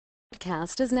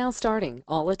Cast is now starting.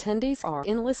 All attendees are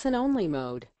in listen-only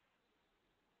mode.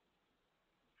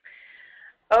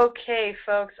 Okay,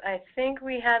 folks, I think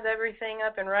we have everything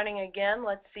up and running again.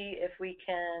 Let's see if we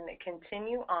can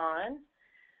continue on.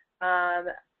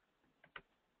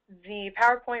 The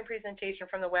PowerPoint presentation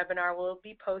from the webinar will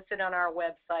be posted on our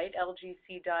website,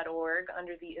 lgc.org,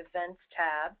 under the Events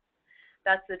tab.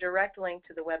 That's the direct link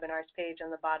to the webinars page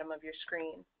on the bottom of your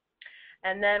screen.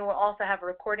 And then we'll also have a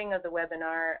recording of the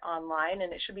webinar online,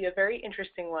 and it should be a very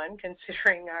interesting one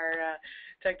considering our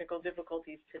technical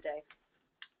difficulties today.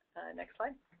 Next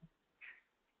slide.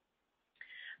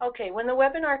 Okay, when the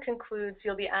webinar concludes,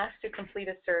 you'll be asked to complete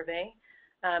a survey.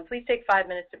 Please take 5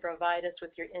 minutes to provide us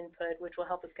with your input, which will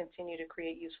help us continue to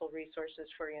create useful resources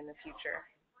for you in the future.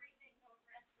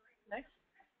 Next.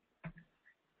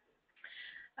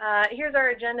 Here's our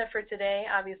agenda for today.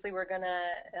 Obviously, we're going to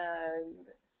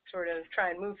sort of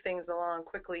try and move things along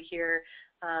quickly here.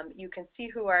 You can see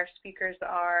who our speakers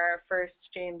are. First,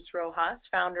 James Rojas,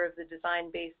 founder of the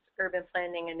design-based urban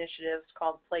planning initiatives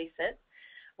called Place It.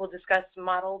 We'll discuss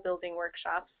model building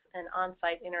workshops and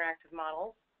on-site interactive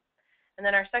models. And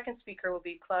then our second speaker will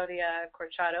be Claudia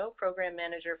Corchado, Program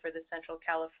Manager for the Central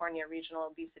California Regional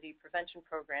Obesity Prevention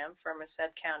Program for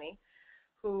Merced County,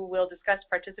 who will discuss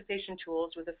participation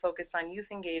tools with a focus on youth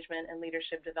engagement and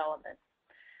leadership development.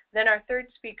 Then our third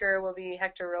speaker will be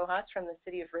Hector Rojas from the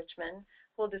City of Richmond,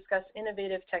 who will discuss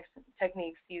innovative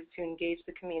techniques used to engage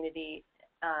the community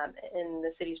in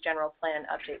the city's general plan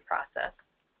update process.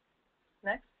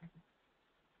 Next.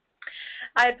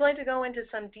 I'd like to go into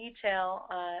some detail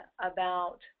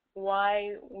about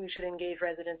why we should engage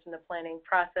residents in the planning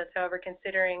process. However,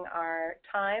 considering our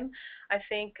time, I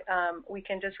think we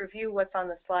can just review what's on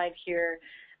the slide here,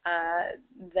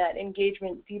 that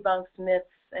engagement debunks myths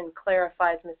and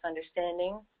clarifies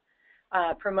misunderstandings,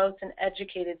 promotes an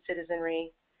educated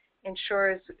citizenry,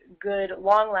 ensures good,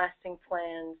 long-lasting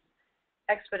plans,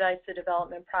 expedites the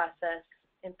development process,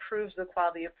 improves the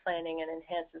quality of planning, and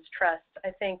enhances trust.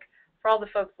 I think for all the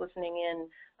folks listening in,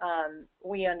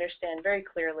 we understand very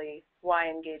clearly why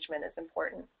engagement is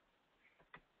important.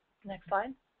 Next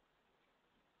slide.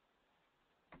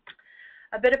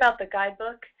 A bit about the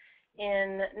guidebook.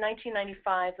 In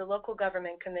 1995, the Local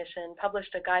Government Commission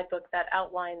published a guidebook that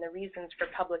outlined the reasons for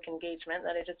public engagement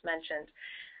that I just mentioned.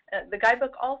 The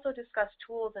guidebook also discussed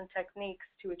tools and techniques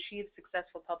to achieve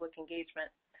successful public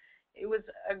engagement. It was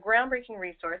a groundbreaking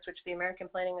resource which the American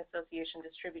Planning Association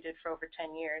distributed for over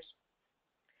 10 years.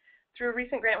 Through a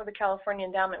recent grant with the California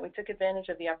Endowment, we took advantage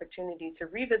of the opportunity to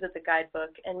revisit the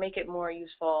guidebook and make it more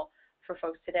useful for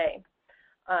folks today.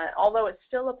 Although it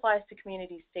still applies to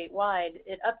communities statewide,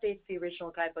 it updates the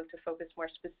original guidebook to focus more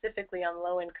specifically on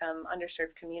low-income,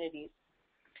 underserved communities.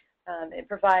 It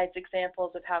provides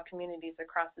examples of how communities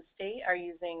across the state are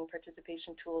using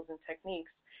participation tools and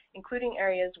techniques, including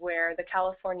areas where the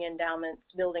California Endowment's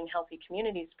Building Healthy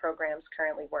Communities programs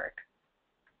currently work.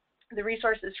 The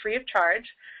resource is free of charge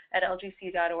at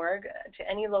lgc.org to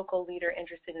any local leader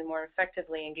interested in more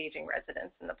effectively engaging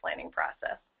residents in the planning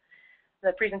process.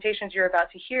 The presentations you're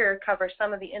about to hear cover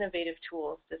some of the innovative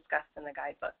tools discussed in the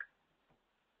guidebook.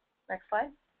 Next slide.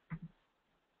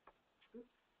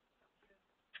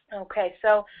 Okay,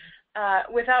 so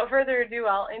without further ado,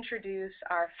 I'll introduce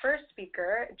our first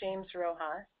speaker, James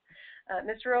Rojas.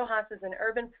 Mr. Rojas is an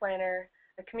urban planner,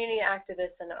 a community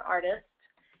activist, and an artist.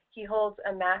 He holds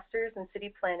a master's in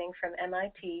city planning from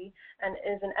MIT and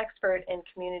is an expert in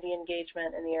community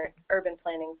engagement in the urban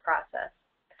planning process.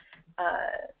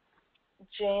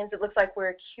 James, it looks like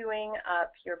we're queuing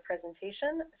up your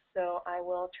presentation, so I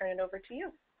will turn it over to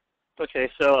you. Okay,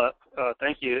 so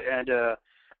thank you. And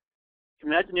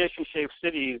imagination shapes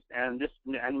cities, and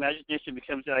imagination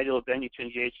becomes the ideal venue to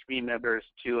engage community members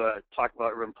to talk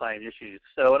about urban planning issues.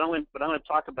 So what I'm going to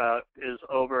talk about is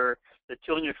over the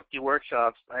 250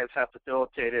 workshops I have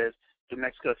facilitated in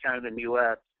Mexico, Canada, and the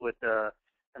U.S. with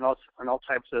and all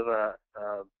types of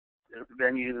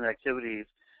venues and activities,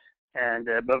 and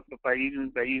but by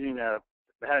using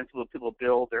having people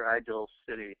build their ideal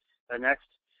city. Next,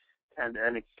 and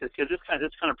because this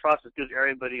kind of process gives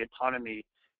everybody autonomy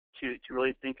to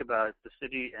really think about the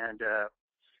city and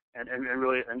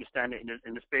really understand it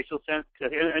in the spatial sense.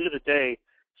 Because at the end of the day,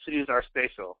 cities are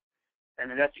spatial,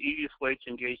 and that's the easiest way to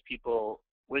engage people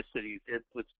with cities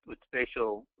with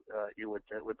spatial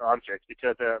with objects,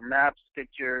 because maps,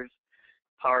 pictures,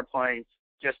 PowerPoints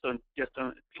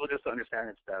people just don't understand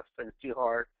this stuff, and it's too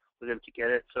hard for them to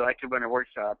get it. So I could run a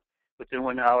workshop within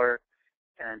 1 hour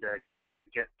and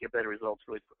get better results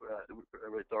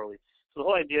really thoroughly. So the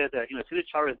whole idea that City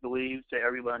Charters believes that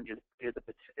everyone is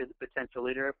a potential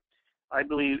leader. I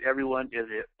believe everyone is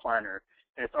a planner,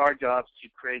 and it's our job to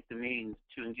create the means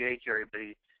to engage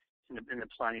everybody in the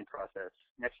planning process.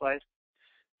 Next slide.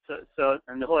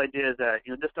 And the whole idea is that,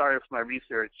 this started from my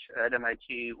research at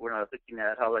MIT when I was looking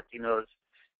at how Latinos,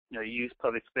 use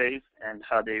public space and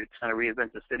how they kind of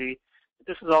reinvent the city.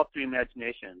 This is all through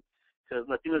imagination, because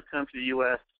Latinos come to the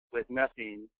U.S. with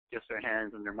nothing, just their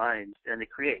hands and their minds, and they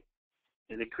create.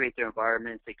 They create their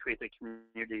environments, they create their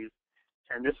communities,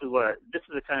 and this is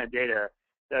the kind of data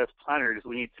that as planners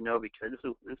we need to know, because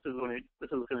this is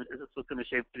what's going to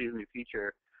shape cities in the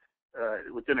future.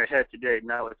 Within our head today,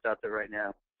 not what's out there right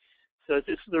now. So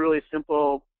this is a really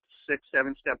simple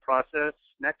 6-7 step process.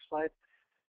 Next slide.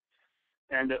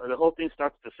 And the whole thing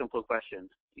starts with a simple question.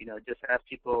 Just ask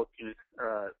people to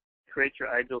create your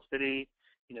ideal city.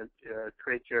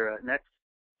 Create your next.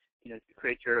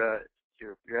 Create your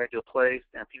ideal place,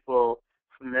 and people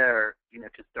from there,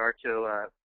 can start to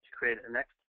create a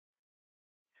next.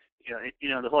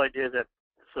 The whole idea is that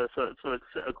so it's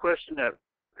a question that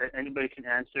anybody can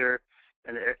answer,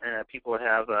 and people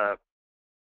have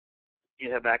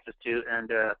have access to, and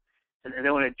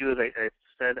then what I do is I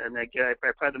said, and I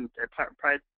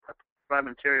provide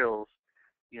materials,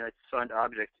 to fund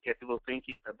objects to get people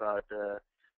thinking about the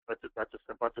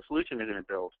solution they're going to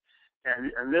build,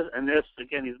 and this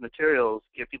again, these materials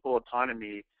give people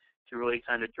autonomy to really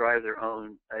kind of drive their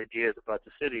own ideas about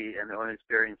the city and their own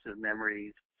experiences,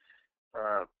 memories,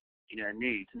 and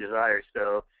needs and desires.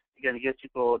 So again, it gives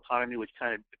people autonomy, which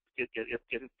kind of gets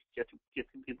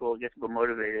people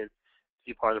motivated to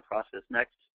be part of the process.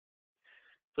 Next.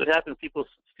 So it happens. People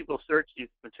search these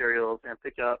materials and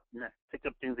pick up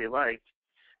things they like,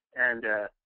 and their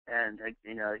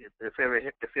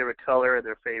favorite color,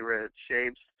 their favorite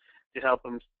shapes, to help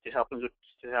them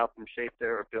shape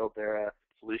their or build their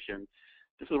solution.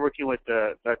 This is working with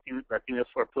the Latinos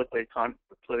for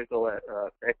political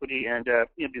equity, and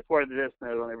before this, I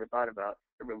never thought about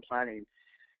urban planning,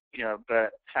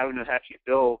 but having to actually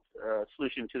build a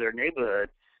solution to their neighborhood,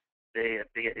 they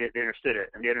understood it,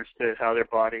 and they understood how their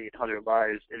body and how their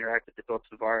lives interact with the built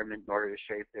environment in order to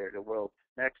shape their world.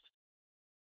 Next.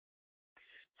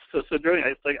 So during,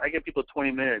 I give people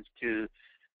 20 minutes to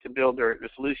build their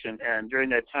solution, and during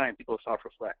that time, people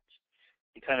self-reflect.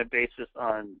 You kind of base this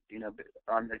on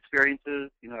on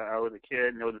experiences. I was a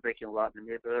kid, and I was breaking a lot in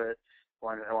the neighborhood.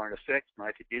 I wanted to fix, and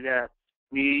I could do that.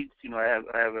 Needs, I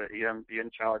have a young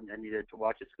child, and I needed to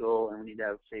watch at school, and we need to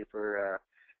have safer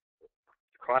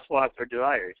crosswalks or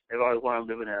desires. I've always wanted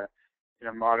to live in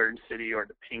a modern city, or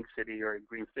the pink city, or a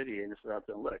green city, and this is how it's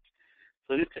going to look.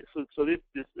 So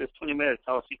this 20 minutes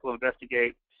helps people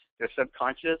investigate their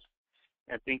subconscious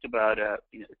and think about their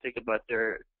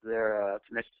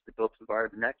connection to the built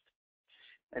environment. Next,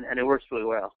 and it works really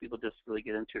well. People just really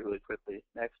get into it really quickly.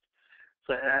 Next.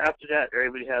 So after that,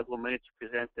 everybody has 1 minute to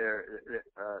present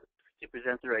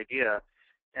their idea,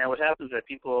 and what happens is that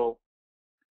people,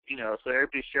 so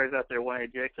everybody shares out their one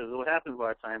idea, because what happens a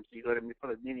lot of times, you go to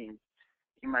public meetings,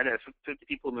 you might have 50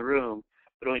 people in the room,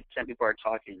 but only 10 people are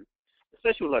talking.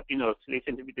 Especially with Latinos, they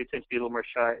tend to be a little more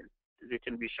shy. They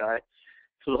tend to be shy.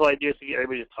 So the whole idea is to get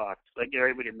everybody to talk, get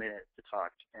everybody a minute to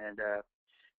talk. And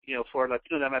for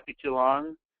Latinos that might be too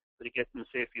long, but it gets them to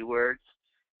say a few words,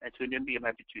 and to an NIMBY it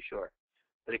might be too short.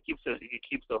 But it keeps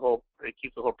the whole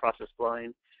process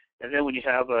flowing. And then when you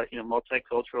have a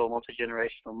multicultural,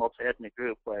 multi-generational, multi-ethnic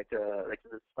group like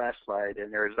this last slide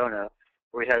in Arizona,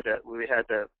 where we had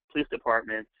the police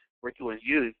department working with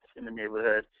youth in the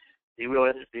neighborhood, they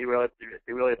realize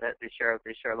that they share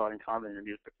a lot in common, and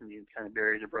these kind of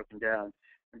barriers are broken down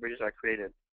and bridges are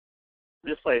created.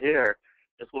 This slide here,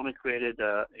 this woman created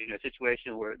a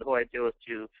situation where the whole idea was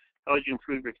how would you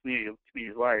improve your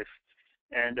community's life,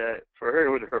 and for her, it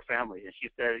was her family. And she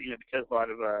said, because a lot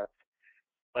of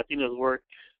Latinos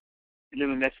live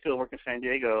in Mexico, work in San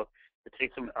Diego, it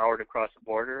takes them an hour to cross the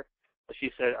border. But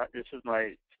she said, I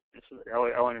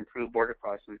want to improve border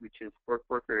crossings, which is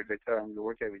workers that come to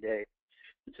work every day,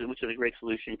 which is a great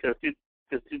solution.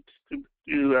 Because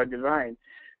through design,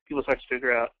 people start to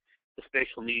figure out the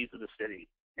spatial needs of the city,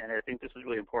 and I think this is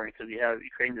really important, because you're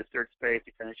creating this third space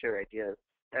to kind of share ideas.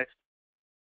 Next.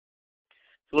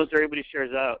 So once everybody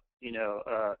shares out,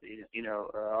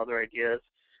 all their ideas,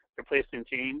 they're placed in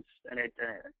teams, and I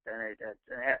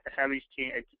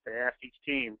ask each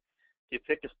team to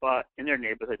pick a spot in their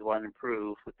neighborhood they want to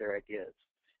improve with their ideas.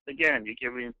 Again, you're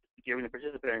giving the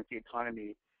participants the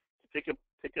autonomy to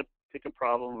pick a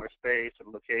problem or space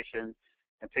or location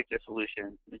and pick their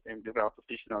solution and develop a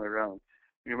solution on their own.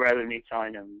 Rather than me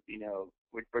telling them,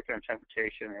 we're working on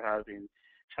transportation or housing,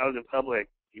 how the public,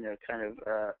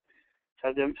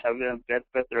 have them vet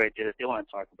their ideas they want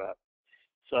to talk about.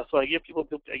 So I give people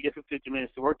 50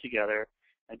 minutes to work together,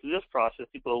 and through this process,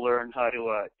 people learn how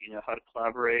to how to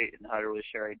collaborate and how to really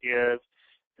share ideas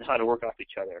and how to work off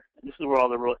each other. And this is where all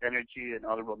the real energy and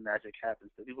all the real magic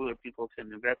happens. So people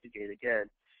can investigate again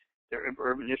their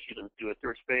urban issues through a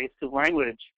third space. Because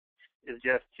language is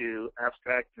just too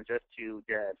abstract or just too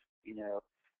dead.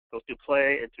 So through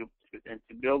play and through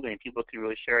building, people can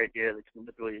really share ideas and come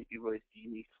up with really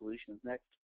unique solutions. Next.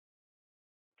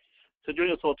 So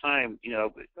during this whole time,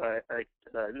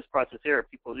 this process here,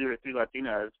 people do it through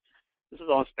Latinas. This is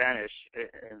all in Spanish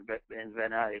and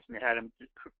Van Nuys, and they had them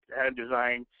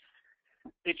design.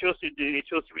 They chose to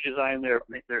redesign their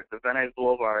the Van Nuys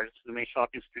Boulevards, the main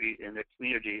shopping street in their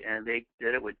community, and they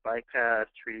did it with bike paths,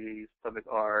 trees, public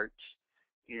art,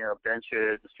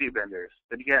 benches, and street vendors.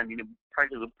 But again, prior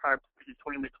to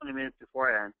 20 minutes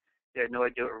beforehand, they had no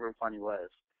idea what urban planning was.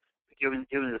 Given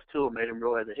this tool made them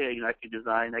realize that, hey, I can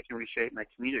design, I can reshape my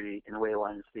community in the way I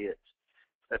want to see it.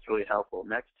 That's really helpful.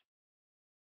 Next.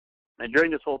 And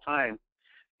during this whole time,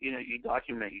 you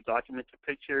document the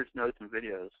pictures, notes, and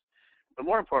videos. But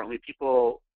more importantly,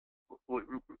 people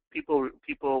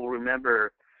will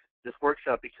remember this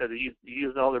workshop because you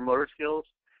use all their motor skills,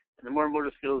 and the more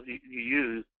motor skills you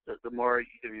use, the more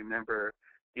you can remember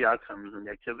the outcomes and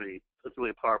the activity. So it's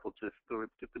really powerful to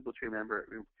people to remember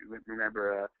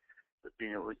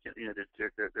their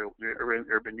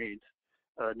urban needs.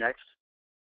 Next.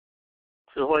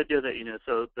 So the whole idea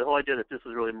that this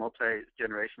is really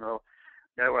multi-generational.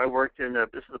 Now, I worked in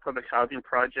this is a public housing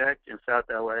project in South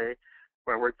LA,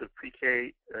 where I worked with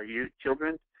pre-K youth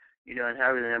children, and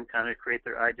having them kind of create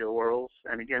their ideal worlds.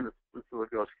 And again, this little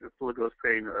girl's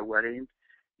creating a wedding,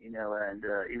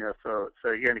 so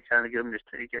again, to kind of give them this,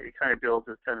 it kind of builds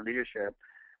this kind of leadership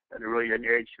at a really young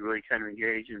age to really kind of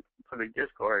engage in public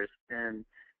discourse and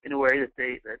in a way that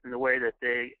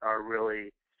they are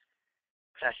really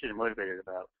passionate and motivated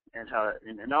about, and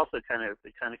also kind of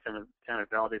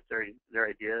validates their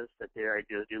ideas, that their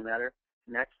ideas do matter.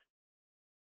 Next,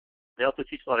 they also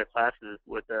teach a lot of classes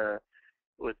with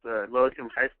low-income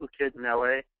high school kids in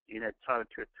LA. Taught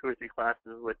 2 or 3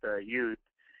 classes with youth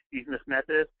using this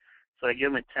method. So I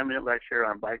give them a 10-minute lecture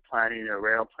on bike planning or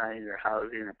rail planning or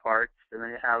housing or parks, and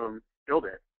then I have them build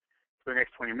it for the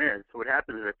next 20 minutes. So what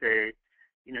happens is that they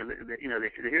hear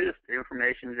this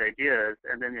information, these ideas,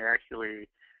 and then they actually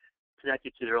connect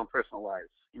it to their own personal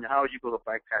lives. How would you build a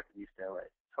bike path in East LA?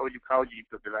 How would you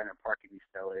design a park in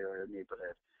East LA or a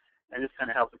neighborhood? And this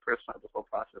kind of helps them personalize the whole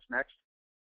process. Next.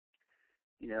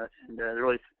 And they're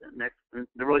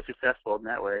really successful in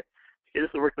that way. This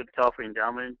is work with the California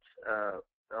Endowment,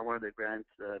 one of the grants,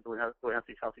 building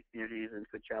healthy communities in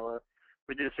Coachella.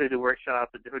 We did a series of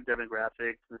workshops with different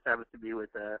demographics, and this happens to be with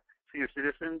senior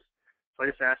citizens. So I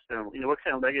just asked them, what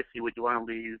kind of legacy would you want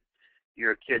to leave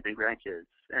your kids and grandkids?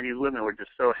 And these women were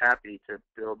just so happy to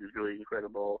build these really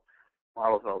incredible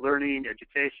models about learning,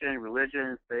 education,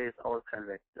 religion, faith, all this kind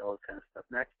of stuff.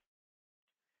 Next.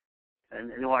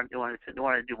 And they want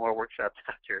to do more workshops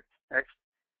after. Next.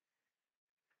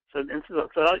 So you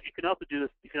can also do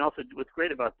this. What's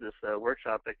great about this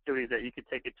workshop activity is that you can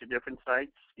take it to different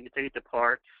sites. You can take it to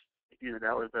parks.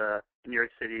 That was in New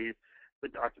York City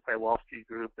with the Occupy Wall Street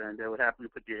group, and what happened,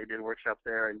 we did a workshop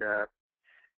there, and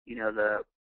we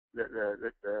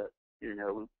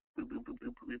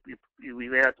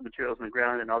laid out the materials on the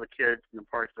ground, and all the kids in the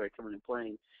parks started coming and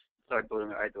playing, started building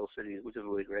their ideal cities, which is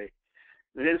really great.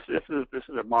 And this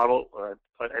is a model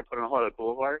I put on a lot of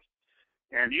boulevards.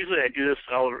 And usually I do this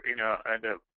all over, in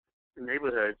the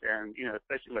neighborhoods, and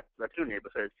especially Latino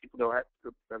neighborhoods.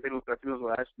 Latinos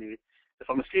will ask me if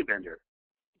I'm a street vendor,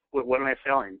 what am I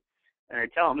selling? And I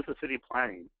tell them this is city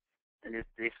planning, and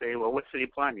they say, well, what's city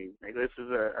planning? I go, this is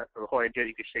a whole idea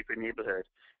you can shape your neighborhood.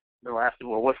 They'll ask me,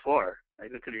 well, what for? I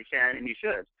go, because you can and you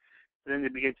should. And then they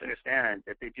begin to understand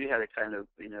that they do have a kind of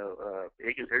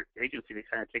agency to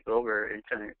kind of take over and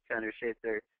kind of shape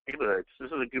their neighborhoods. So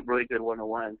this is a really good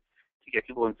 101. To get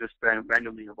people just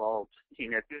randomly involved.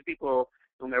 These people,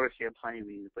 you'll never see at planning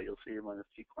meetings, but you'll see them on the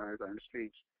street corners, on the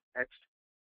streets. Next.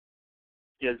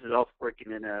 This is also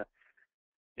working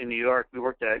in New York. We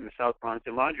worked in the South Bronx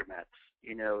in laundromats,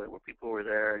 where people were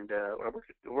there, and I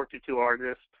worked with 2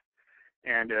 artists,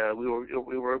 and we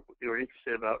were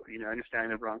interested about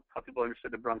understanding the Bronx, how people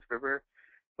understood the Bronx River.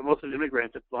 But most of the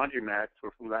immigrants at laundromats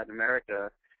were from Latin America,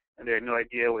 and they had no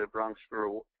idea what the Bronx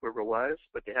River was,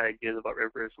 but they had ideas about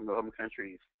rivers from the home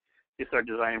countries. They started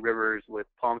designing rivers with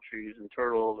palm trees and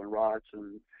turtles and rocks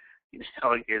and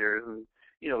alligators, and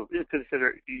you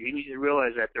need to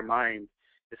realize that their mind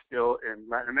is still in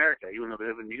Latin America, even though they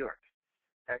live in New York.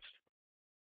 Next.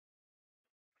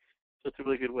 So it's a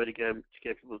really good way to get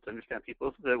people to understand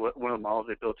people. This is one of the models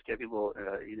they built to get people,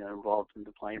 involved in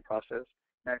the planning process.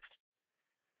 Next.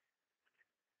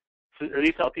 So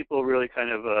these help people really kind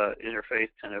of interface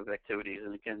kind of activities,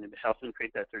 and again, it helps them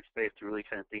create that third space to really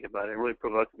kind of think about it and really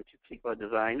provoke them to think about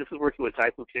design. This is working with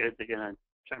high school kids, again, on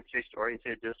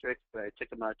transportation-oriented districts, but I took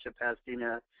them out to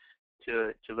Pasadena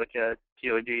to look at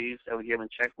PODs. I would give them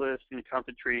checklists, count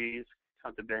the trees,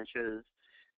 count the benches,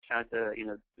 count the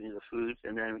foods,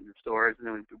 and then the stores, and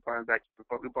then we brought them back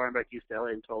to East LA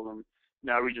and told them,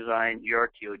 now redesign your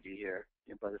TOD here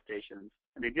by the stations,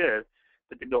 and they did.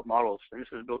 But they built models, and this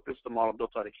is the model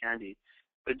built out of candy.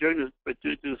 But through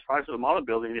this process of model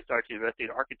building, they started to investigate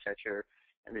architecture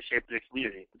and the shape of the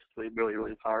community, which is really,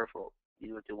 really powerful.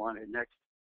 What they wanted next.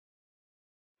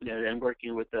 And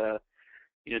working with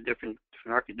different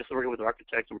architects. Just working with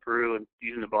architects in Peru and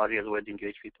using the body as a way to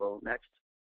engage people. Next.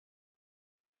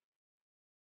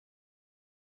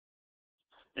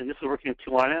 And this is working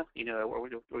in Tijuana, where we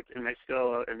worked in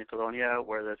Mexico, in the Colonia,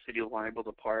 where the city of Tijuana built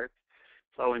a park.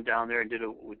 So I went down there and did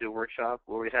a workshop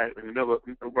where we had in the middle of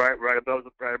right above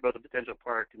the potential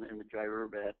park in the dry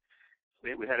riverbed.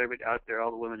 So we had everybody out there,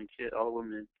 all the women and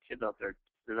kids out there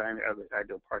designing their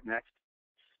ideal park next.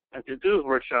 And to do this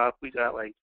workshop, we got 5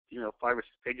 or 6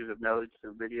 pages of notes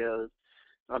and videos,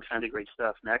 all kinds of great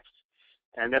stuff next.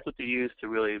 And that's what they used to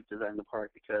really design the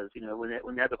park, because when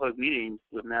they had the public meeting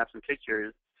with maps and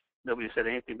pictures, nobody said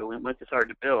anything. But once they started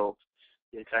to build,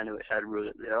 it kind of had really,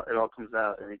 it all comes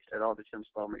out, and it all becomes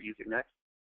far more easier next.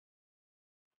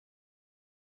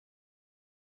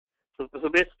 So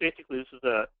basically, this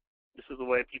is the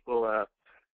way people,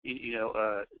 this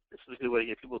is a good way to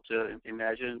get people to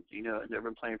imagine, in the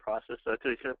urban planning process. So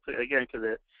again,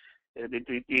 because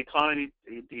the economy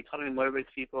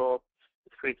motivates people.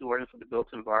 It creates awareness of the built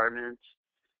environment.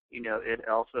 It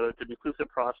also, it's an inclusive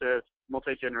process,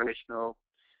 multi-generational.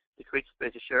 It creates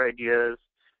space to share ideas.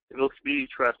 It builds community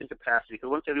trust and capacity. Because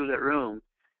once they leave that room,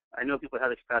 I know people have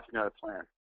the capacity now to plan,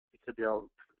 because they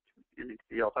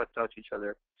all talk to each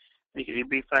other. And you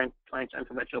can find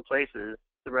unconventional places,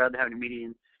 so rather than having a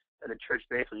meeting at a church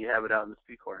basement, you have it out in the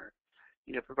street corner.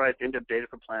 It provides in-depth data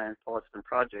for plans, policies, and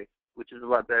projects, which is a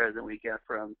lot better than we get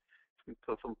from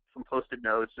post-it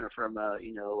notes or from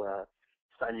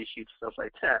sign-in sheets, stuff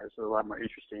like that. So a lot more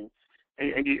interesting,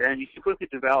 and you can quickly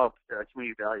develop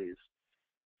community values.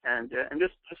 And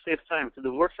this saves time. So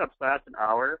the workshops last an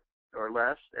hour or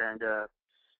less, and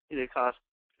they cost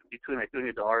between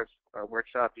 $200 a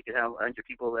workshop. You can have 100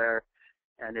 people there,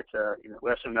 and it's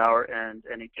less than an hour, and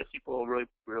it gives people really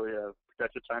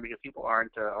productive time, because people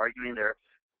aren't arguing. They're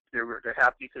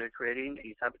happy because they're creating, and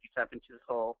you tap into this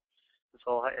whole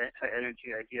high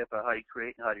energy idea about how you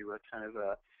create and how you kind of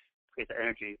create the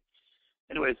energy.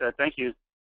 Anyways, thank you.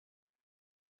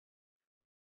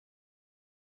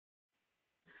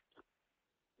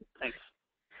 Thanks.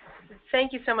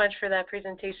 Thank you so much for that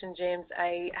presentation, James.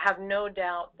 I have no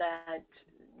doubt that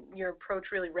your approach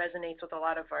really resonates with a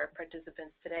lot of our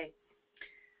participants today.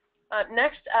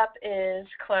 Next up is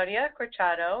Claudia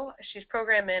Corchado. She's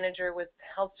Program Manager with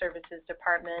Health Services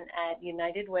Department at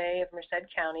United Way of Merced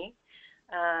County.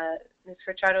 Ms.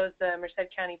 Corchado is the Merced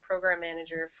County Program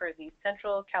Manager for the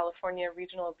Central California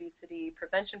Regional Obesity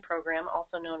Prevention Program,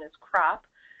 also known as CROP,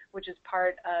 which is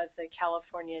part of the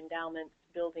California Endowment's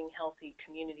Building Healthy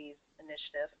Communities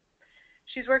initiative.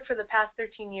 She's worked for the past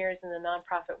 13 years in the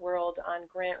nonprofit world on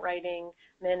grant writing,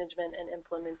 management, and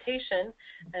implementation,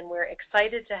 and we're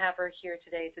excited to have her here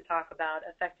today to talk about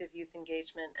effective youth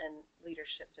engagement and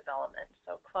leadership development.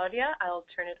 So Claudia, I'll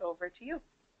turn it over to you.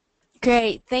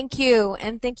 Great, thank you,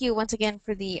 and thank you once again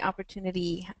for the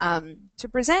opportunity to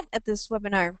present at this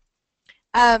webinar.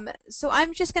 So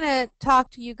I'm just going to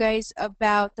talk to you guys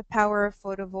about the power of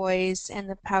photo voice and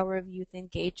the power of youth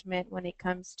engagement when it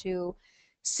comes to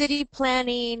city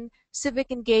planning,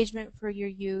 civic engagement for your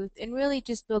youth, and really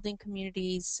just building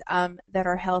communities that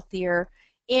are healthier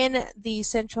in the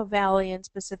Central Valley, and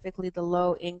specifically the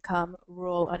low-income,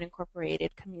 rural,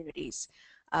 unincorporated communities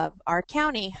of our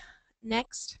county.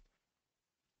 Next.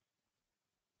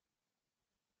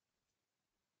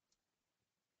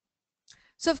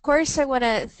 So of course I want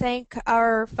to thank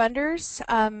our funders,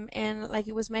 and like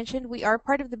it was mentioned, we are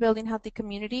part of the Building Healthy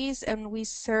Communities, and we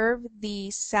serve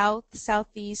the South,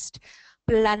 Southeast,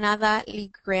 Planada, Lee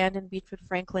Grand, and Beachwood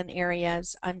Franklin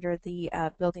areas under the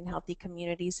Building Healthy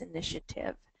Communities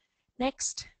initiative.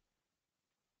 Next.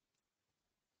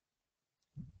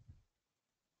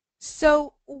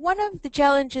 So one of the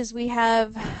challenges we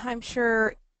have, I'm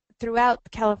sure, throughout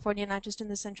California, not just in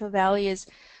the Central Valley, is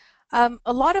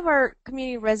a lot of our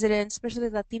community residents, especially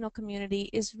the Latino community,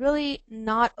 is really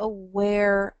not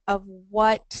aware of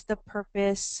what the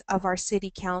purpose of our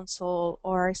city council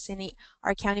or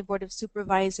our county board of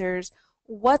supervisors,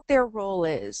 what their role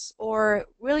is, or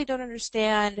really don't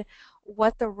understand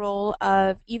what the role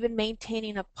of even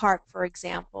maintaining a park, for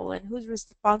example, and who's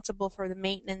responsible for the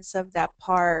maintenance of that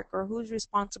park, or who's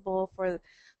responsible for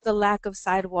the lack of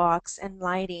sidewalks and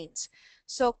lightings.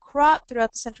 So CROP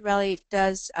throughout the Central Valley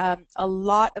does a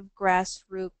lot of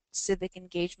grassroots civic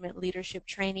engagement leadership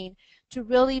training to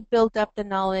really build up the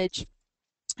knowledge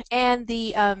and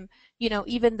the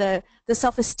even the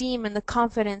self-esteem and the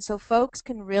confidence, so folks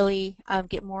can really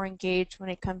get more engaged when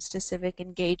it comes to civic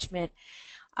engagement.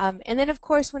 And then, of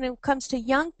course, when it comes to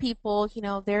young people,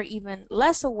 they're even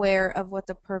less aware of what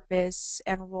the purpose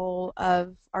and role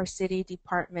of our city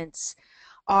departments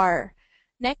are.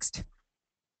 Next.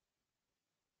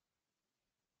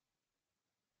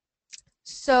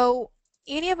 So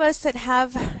any of us that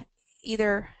have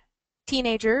either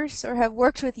teenagers or have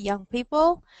worked with young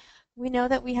people, we know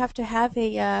that we have to have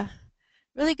a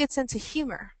really good sense of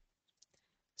humor.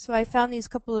 So I found these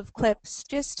couple of clips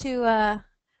just to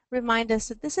remind us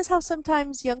that this is how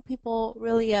sometimes young people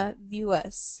really view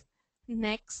us.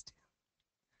 Next.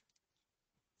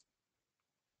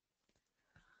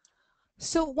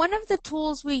 So one of the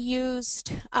tools we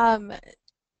used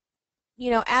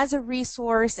as a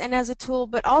resource and as a tool,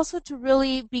 but also to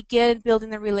really begin building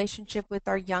the relationship with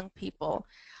our young people,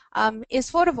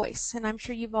 is Photo Voice. And I'm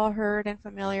sure you've all heard and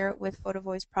familiar with Photo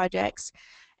Voice projects.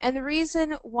 And the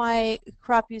reason why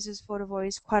CROP uses Photo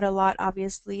Voice quite a lot,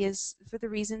 obviously, is for the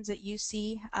reasons that you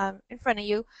see in front of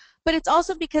you, but it's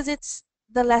also because it's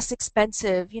the less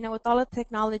expensive. With all the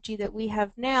technology that we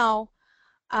have now,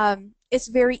 it's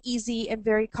very easy and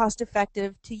very cost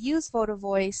effective to use Photo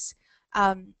Voice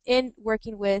in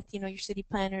working with your city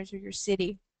planners or your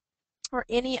city or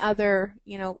any other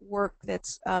work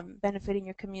that's benefiting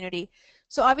your community.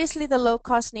 So obviously the low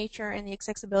cost nature and the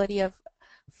accessibility of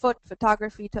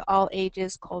photography to all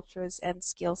ages, cultures, and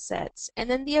skill sets, and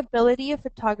then the ability of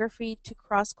photography to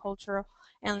cross cultural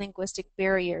and linguistic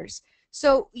barriers.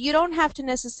 So you don't have to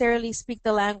necessarily speak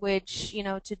the language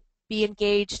to be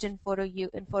engaged in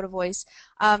photo voice.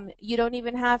 You don't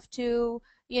even have to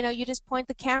you just point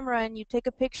the camera and you take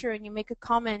a picture and you make a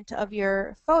comment of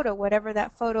your photo, whatever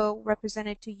that photo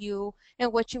represented to you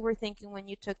and what you were thinking when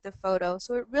you took the photo.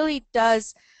 So it really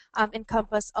does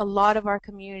encompass a lot of our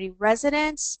community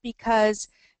residents, because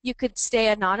you could stay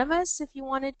anonymous if you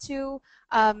wanted to,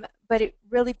 but it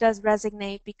really does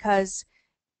resonate because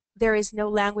there is no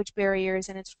language barriers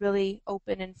and it's really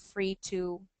open and free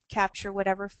to capture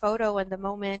whatever photo and the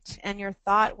moment and your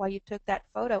thought while you took that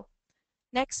photo.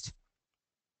 Next.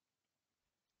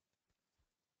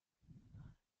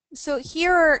 So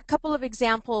here are a couple of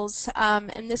examples,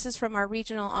 and this is from our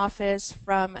regional office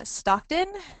from Stockton.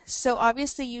 So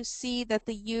obviously you see that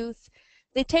the youth,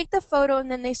 they take the photo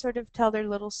and then they sort of tell their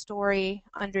little story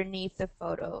underneath the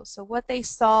photo. So what they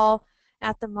saw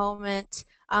at the moment,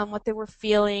 what they were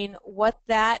feeling, what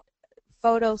that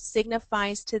photo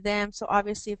signifies to them. So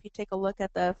obviously if you take a look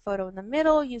at the photo in the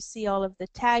middle, you see all of the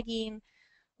tagging,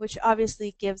 which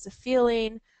obviously gives a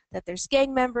feeling that there's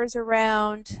gang members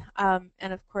around,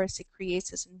 and of course it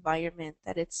creates this environment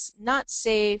that it's not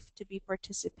safe to be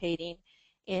participating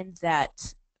in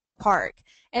that park.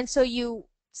 And so you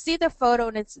see the photo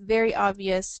and it's very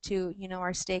obvious to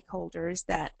our stakeholders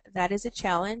that that is a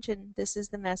challenge, and this is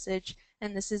the message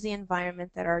and this is the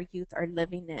environment that our youth are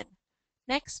living in.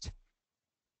 Next.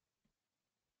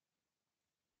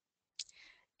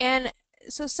 And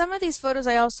so some of these photos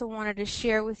I also wanted to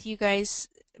share with you guys,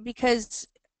 because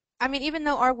even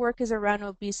though our work is around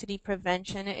obesity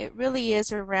prevention, it really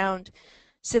is around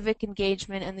civic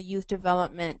engagement and the youth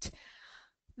development.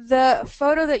 The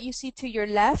photo that you see to your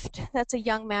left, that's a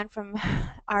young man from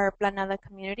our Planada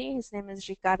community. His name is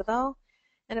Ricardo.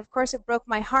 And of course it broke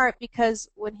my heart because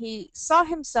when he saw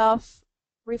himself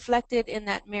reflected in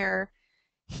that mirror,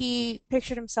 he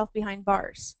pictured himself behind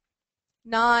bars.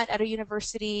 Not at a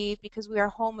university, because we are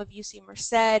home of UC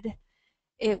Merced.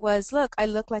 It was, look, I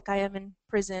look like I am in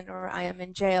prison or I am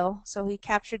in jail. So he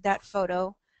captured that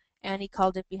photo and he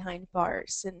called it Behind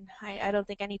Bars. And I don't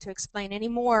think I need to explain any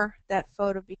more that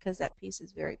photo because that piece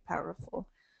is very powerful.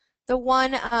 The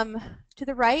one to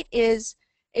the right is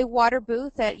a water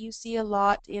booth that you see a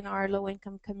lot in our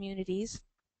low-income communities.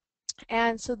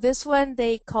 And so this one,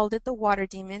 they called it the Water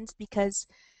Demons because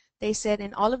they said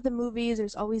in all of the movies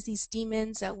there's always these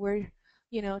demons that we're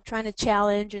trying to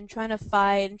challenge and trying to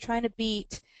fight and trying to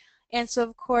beat. And so,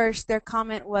 of course, their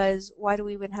comment was, why do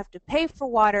we even have to pay for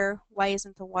water? Why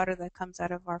isn't the water that comes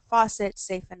out of our faucet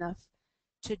safe enough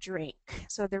to drink?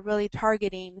 So they're really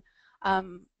targeting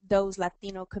those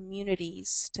Latino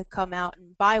communities to come out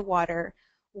and buy water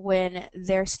when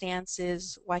their stance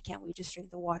is, why can't we just drink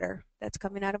the water that's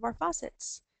coming out of our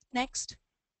faucets? Next.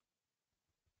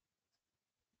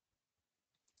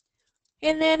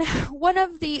 And then one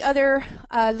of the other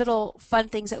little fun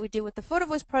things that we do with the Photo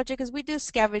Voice project is we do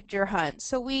scavenger hunts.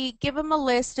 So we give them a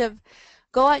list of,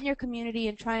 go out in your community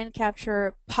and try and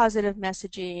capture positive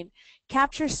messaging,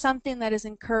 capture something that is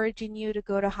encouraging you to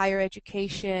go to higher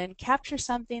education, capture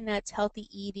something that's healthy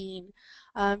eating,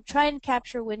 try and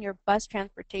capture when your bus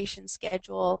transportation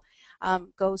schedule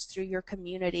goes through your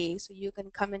community so you can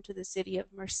come into the city of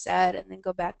Merced and then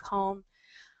go back home.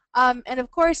 And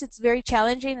of course, it's very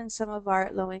challenging in some of our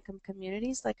low-income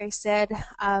communities. Like I said,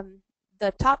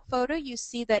 the top photo, you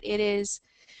see that it is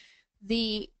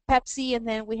the Pepsi, and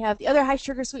then we have the other high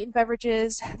sugar sweetened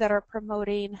beverages that are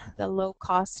promoting the low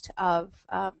cost of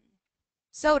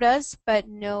sodas, but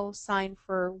no sign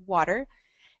for water.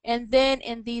 And then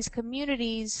in these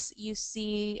communities, you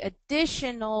see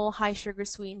additional high sugar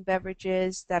sweetened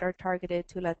beverages that are targeted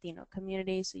to Latino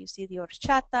communities. So you see the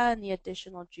horchata and the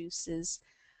additional juices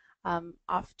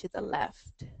off to the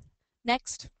left.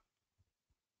 Next.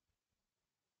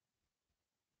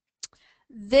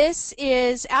 This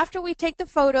is, after we take the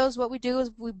photos, what we do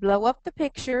is we blow up the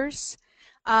pictures.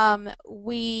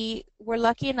 We were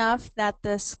lucky enough that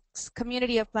this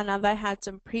community of Planada had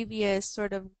some previous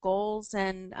sort of goals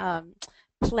and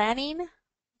planning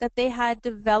that they had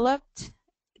developed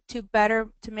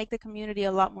to make the community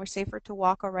a lot more safer to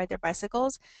walk or ride their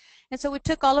bicycles. And so we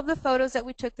took all of the photos that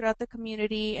we took throughout the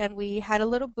community, and we had a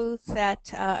little booth at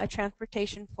a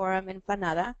transportation forum in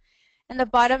Planada. And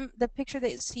the picture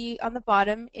that you see on the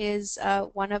bottom is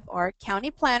one of our county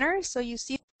planners. So you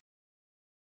see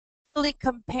really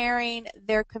comparing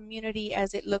their community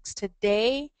as it looks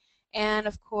today, and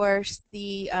of course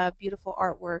the beautiful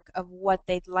artwork of what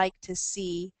they'd like to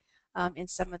see in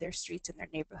some of their streets in their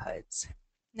neighborhoods.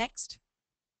 Next.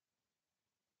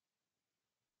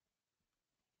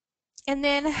 And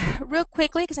then real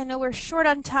quickly, because I know we're short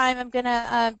on time, I'm going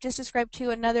to just describe to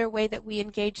you another way that we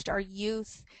engaged our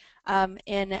youth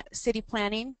in city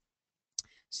planning.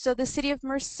 So the city of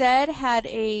Merced had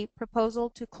a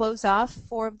proposal to close off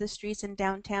 4 of the streets in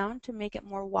downtown to make it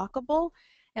more walkable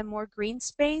and more green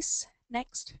space.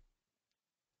 Next.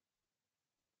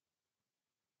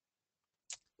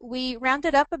 We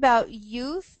rounded up about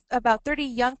 30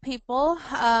 young people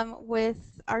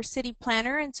with our city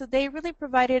planner, and so they really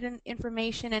provided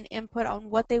information and input on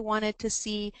what they wanted to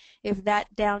see if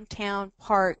that downtown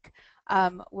park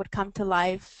would come to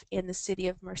life in the city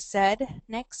of Merced.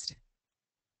 Next.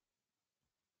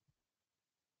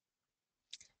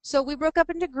 So we broke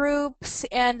up into groups,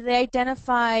 and they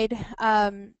identified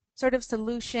sort of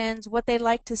solutions, what they'd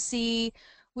like to see.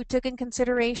 We took in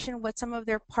consideration what some of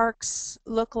their parks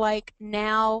look like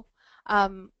now,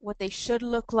 what they should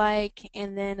look like,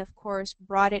 and then, of course,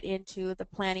 brought it into the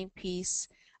planning piece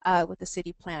with the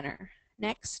city planner.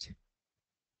 Next.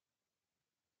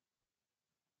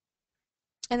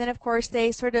 And then, of course,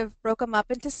 they sort of broke them up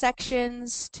into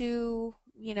sections to,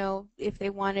 if they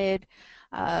wanted,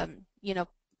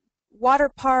 water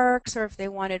parks, or if they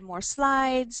wanted more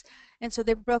slides. And so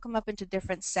they broke them up into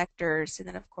different sectors. And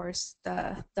then, of course,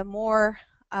 the more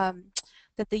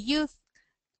that the youth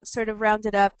sort of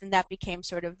rounded up, and that became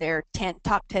sort of their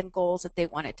top 10 goals that they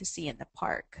wanted to see in the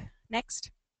park.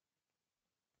 Next.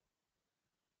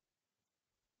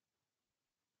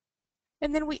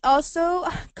 And then we also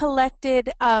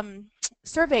collected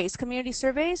surveys, community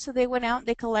surveys. So they went out and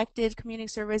they collected community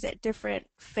surveys at different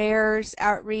fairs,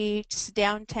 outreach,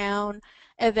 downtown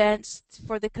events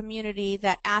for the community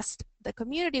that asked the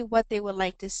community what they would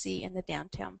like to see in the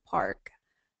downtown park.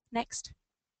 Next.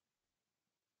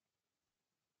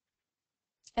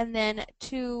 And then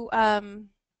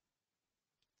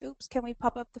oops, can we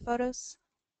pop up the photos?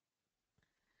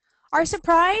 Our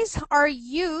surprise, our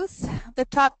youth, the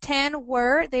top 10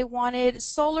 were, they wanted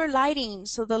solar lighting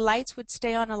so the lights would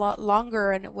stay on a lot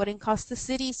longer and it wouldn't cost the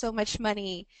city so much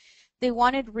money. They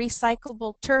wanted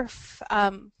recyclable turf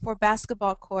for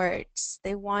basketball courts.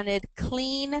 They wanted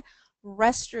clean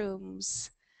restrooms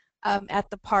at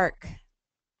the park.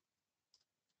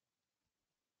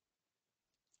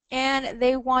 And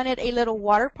they wanted a little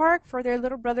water park for their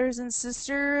little brothers and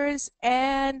sisters,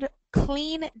 and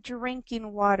clean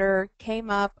drinking water came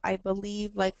up, I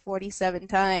believe, like 47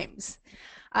 times.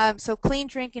 So clean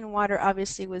drinking water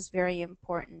obviously was very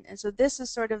important. And so this is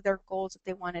sort of their goals that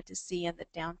they wanted to see in the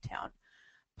downtown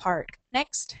park.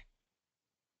 Next.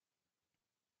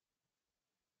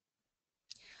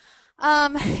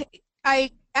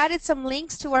 I added some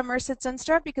links to our Merced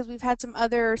Sunstart because we've had some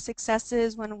other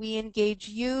successes when we engage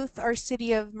youth. Our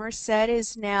city of Merced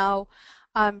is now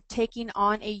taking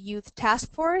on a youth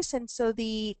task force, and so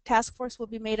the task force will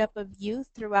be made up of youth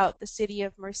throughout the city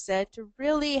of Merced to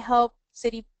really help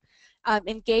city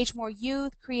engage more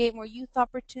youth, create more youth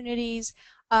opportunities,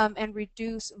 and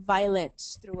reduce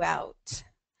violence throughout.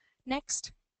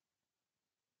 Next.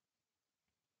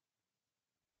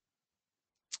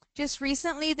 Just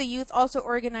recently, the youth also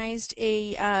organized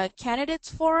a candidates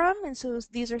forum, and so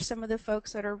these are some of the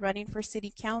folks that are running for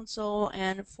city council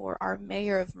and for our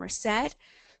mayor of Merced.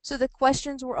 So the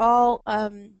questions were all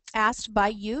asked by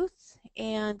youth,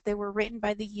 and they were written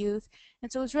by the youth,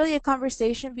 and so it was really a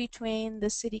conversation between the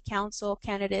city council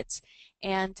candidates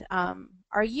and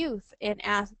our youth. And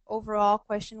overall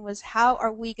question was, how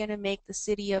are we going to make the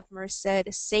city of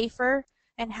Merced safer?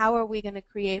 And how are we going to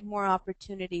create more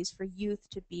opportunities for youth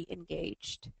to be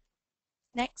engaged?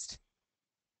 Next.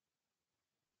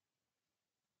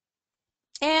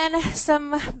 And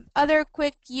some other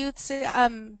quick youth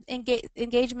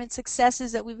engagement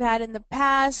successes that we've had in the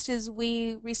past is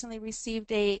we recently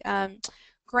received a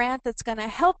grant that's going to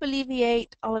help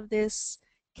alleviate all of this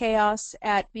chaos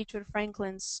at Beechwood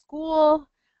Franklin School.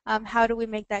 How do we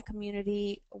make that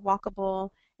community walkable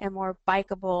and more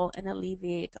bikeable and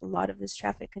alleviate a lot of this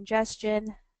traffic congestion?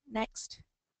 Next.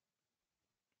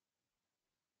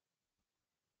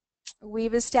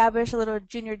 We've established a little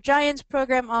Junior Giants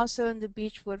program also in the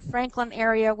Beechwood Franklin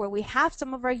area where we have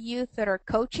some of our youth that are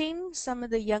coaching some of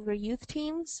the younger youth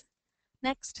teams.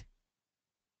 Next.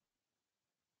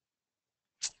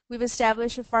 We've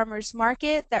established a farmers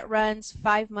market that runs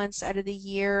 5 months out of the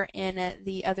year in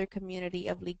the other community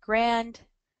of Lee Grand.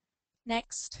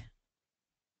 Next.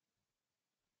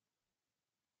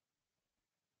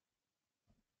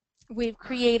 We've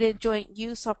created joint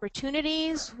use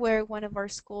opportunities where one of our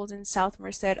schools in South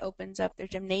Merced opens up their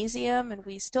gymnasium, and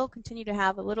we still continue to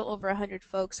have a little over 100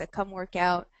 folks that come work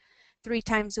out 3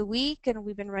 times a week, and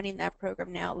we've been running that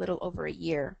program now a little over a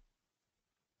year.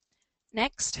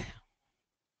 Next.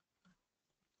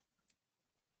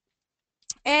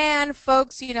 And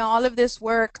folks, you know, all of this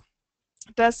work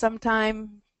does sometimes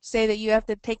say that you have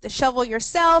to take the shovel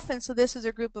yourself, and so this is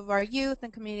a group of our youth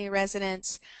and community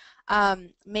residents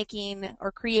making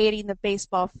or creating the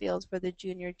baseball fields for the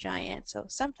Junior Giants. So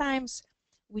sometimes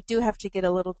we do have to get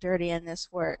a little dirty in this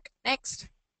work. Next.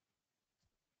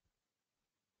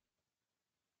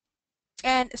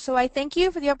 And so I thank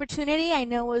you for the opportunity. I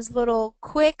know it was a little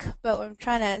quick, but I'm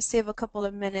trying to save a couple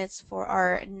of minutes for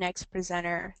our next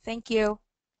presenter. Thank you.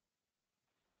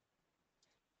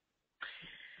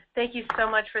 Thank you so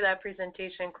much for that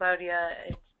presentation, Claudia.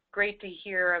 It's great to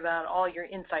hear about all your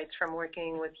insights from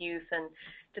working with youth and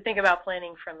to think about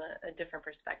planning from a different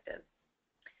perspective.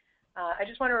 I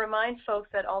just want to remind folks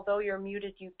that although you're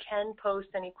muted, you can post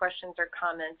any questions or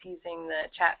comments using the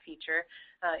chat feature.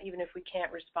 Even if we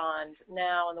can't respond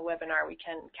now on the webinar, we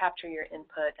can capture your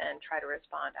input and try to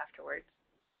respond afterwards.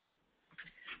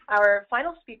 Our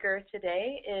final speaker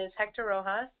today is Hector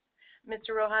Rojas.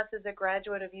 Mr. Rojas is a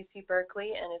graduate of UC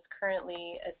Berkeley and is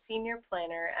currently a senior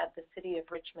planner at the City of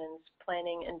Richmond's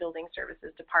Planning and Building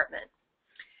Services Department.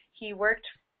 He worked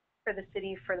for the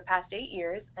city for the past 8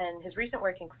 years, and his recent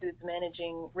work includes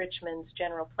managing Richmond's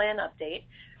general plan update,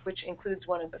 which includes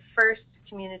one of the first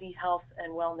community health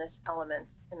and wellness elements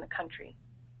in the country.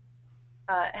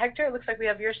 Hector, it looks like we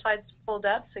have your slides pulled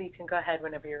up, so you can go ahead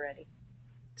whenever you're ready.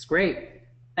 It's great.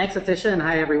 Thanks, Atisha, and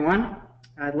hi, everyone.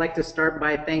 I'd like to start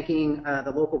by thanking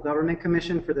the Local Government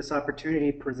Commission for this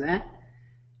opportunity to present,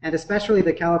 and especially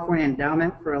the California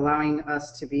Endowment for allowing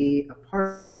us to be a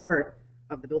part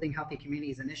of the Building Healthy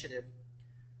Communities initiative.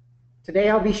 Today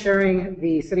I'll be sharing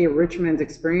the City of Richmond's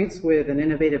experience with an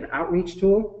innovative outreach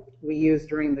tool we used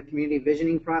during the community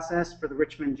visioning process for the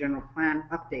Richmond General Plan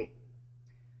update.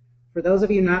 For those of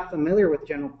you not familiar with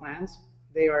general plans,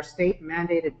 they are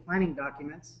state-mandated planning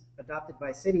documents adopted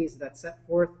by cities that set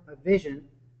forth a vision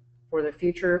for the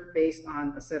future based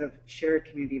on a set of shared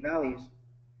community values.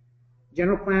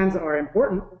 General plans are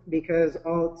important because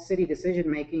all city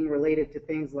decision-making related to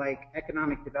things like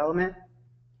economic development,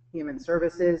 human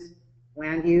services,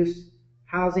 land use,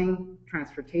 housing,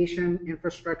 transportation,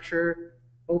 infrastructure,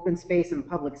 open space, and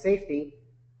public safety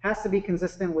has to be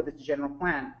consistent with its general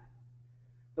plan.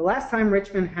 The last time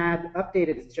Richmond had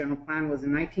updated its general plan was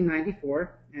in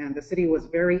 1994, and the city was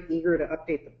very eager to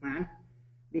update the plan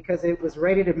because it was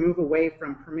ready to move away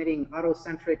from permitting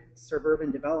auto-centric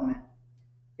suburban development.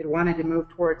 It wanted to move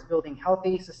towards building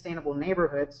healthy, sustainable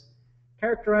neighborhoods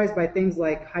characterized by things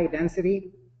like high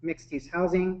density, mixed-use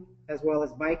housing, as well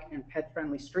as bike and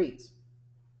pet-friendly streets.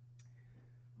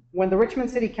 When the Richmond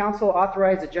City Council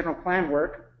authorized the general plan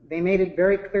work, they made it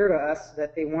very clear to us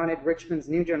that they wanted Richmond's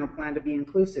new general plan to be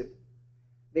inclusive.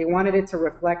 They wanted it to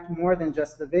reflect more than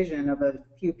just the vision of a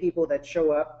few people that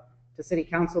show up to city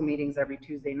council meetings every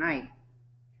Tuesday night.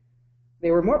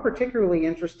 They were more particularly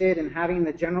interested in having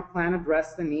the general plan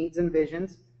address the needs and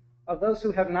visions of those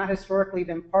who have not historically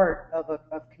been part of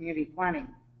community planning,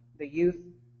 the youth,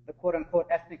 the quote-unquote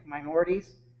ethnic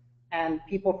minorities, and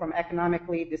people from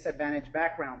economically disadvantaged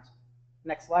backgrounds.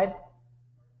 Next slide.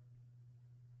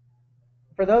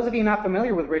 For those of you not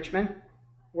familiar with Richmond,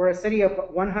 we're a city of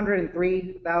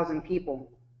 103,000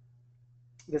 people.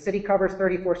 The city covers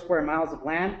 34 square miles of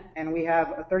land, and we have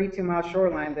a 32-mile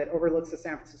shoreline that overlooks the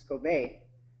San Francisco Bay.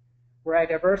 We're a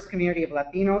diverse community of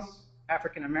Latinos,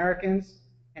 African Americans,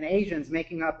 and Asians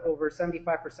making up over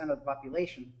 75% of the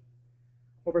population.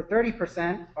 Over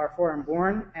 30% are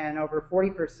foreign-born, and over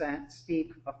 40%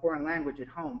 speak a foreign language at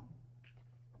home.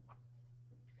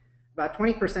 About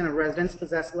 20% of residents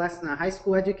possess less than a high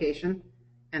school education,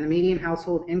 and the median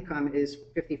household income is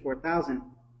 $54,000.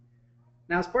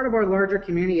 Now, as part of our larger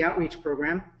community outreach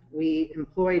program, we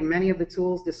employed many of the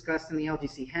tools discussed in the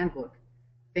LGC handbook,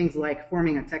 things like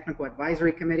forming a technical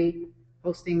advisory committee,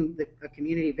 hosting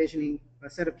a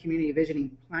set of community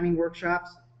visioning planning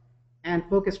workshops, and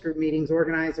focus group meetings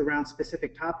organized around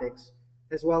specific topics,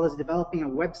 as well as developing a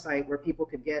website where people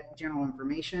could get general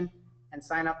information and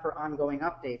sign up for ongoing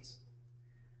updates.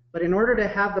 But in order to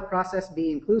have the process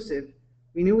be inclusive,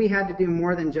 we knew we had to do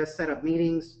more than just set up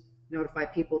meetings, notify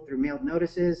people through mailed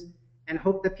notices, and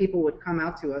hope that people would come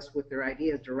out to us with their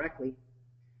ideas directly.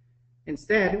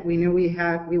 Instead, we knew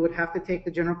we would have to take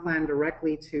the general plan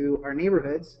directly to our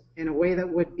neighborhoods in a way that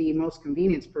would be most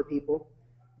convenient for people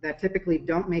that typically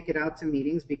don't make it out to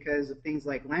meetings because of things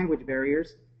like language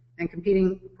barriers and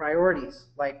competing priorities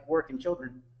like work and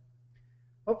children.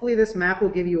 Hopefully this map will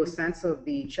give you a sense of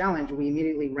the challenge we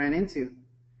immediately ran into.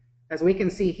 As we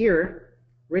can see here,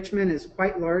 Richmond is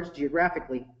quite large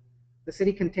geographically. The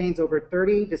city contains over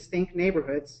 30 distinct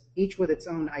neighborhoods, each with its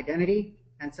own identity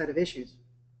and set of issues.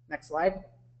 Next slide.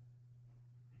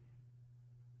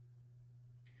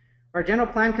 Our general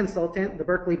plan consultant, the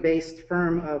Berkeley-based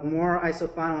firm of Moore,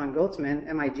 Isofano, and Goatsman,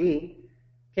 MIG,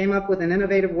 came up with an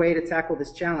innovative way to tackle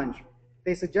this challenge.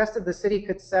 They suggested the city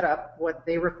could set up what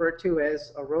they referred to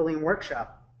as a rolling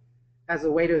workshop as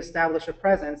a way to establish a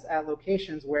presence at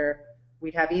locations where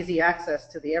we'd have easy access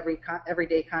to the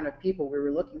everyday kind of people we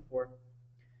were looking for.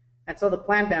 And so the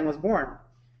plan van was born.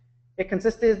 It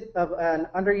consisted of an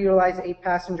underutilized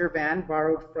 8-passenger van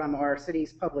borrowed from our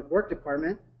city's public work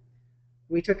department.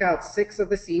 We took out 6 of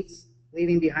the seats,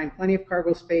 leaving behind plenty of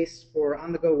cargo space for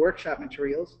on-the-go workshop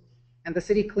materials, and the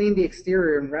city cleaned the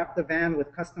exterior and wrapped the van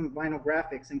with custom vinyl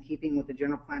graphics in keeping with the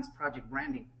general plan's project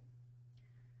branding.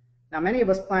 Now, many of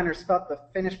us planners felt the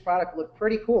finished product looked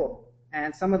pretty cool,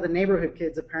 and some of the neighborhood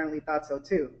kids apparently thought so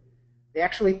too. They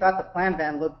actually thought the plan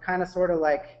van looked kind of sort of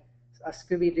like a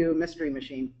Scooby-Doo mystery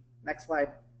machine. Next slide.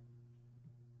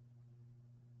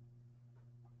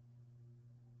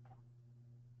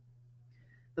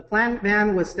 The plan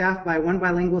van was staffed by 1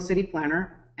 bilingual city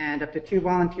planner and up to 2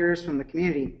 volunteers from the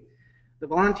community. The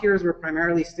volunteers were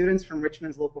primarily students from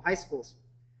Richmond's local high schools.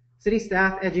 City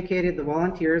staff educated the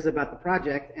volunteers about the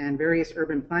project and various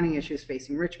urban planning issues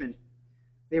facing Richmond.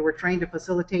 They were trained to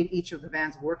facilitate each of the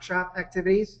van's workshop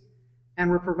activities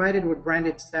and were provided with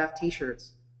branded staff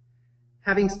t-shirts.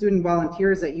 Having student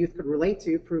volunteers that youth could relate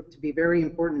to proved to be very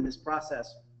important in this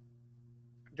process.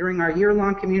 During our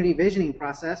year-long community visioning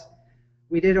process,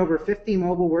 we did over 50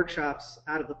 mobile workshops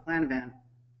out of the plan van.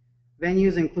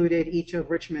 Venues included each of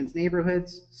Richmond's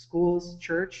neighborhoods, schools,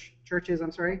 churches,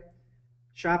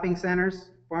 shopping centers,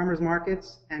 farmers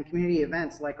markets, and community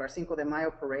events like our Cinco de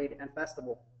Mayo parade and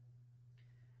festival.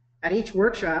 At each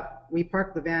workshop, we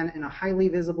parked the van in a highly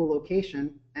visible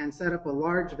location and set up a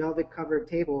large velvet-covered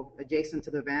table adjacent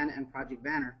to the van and project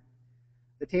banner.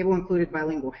 The table included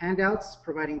bilingual handouts,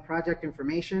 providing project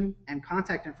information and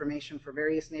contact information for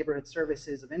various neighborhood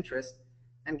services of interest,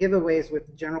 and giveaways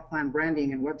with general plan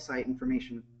branding and website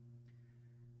information.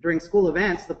 During school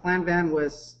events, the plan van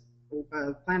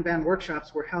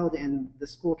workshops were held in the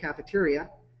school cafeteria,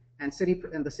 and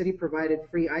the city provided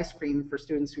free ice cream for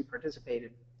students who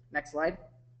participated. Next slide.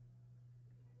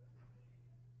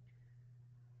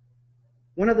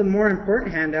 One of the more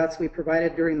important handouts we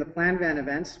provided during the plan van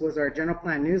events was our general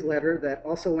plan newsletter that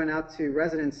also went out to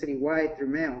residents citywide through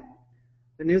mail.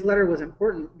 The newsletter was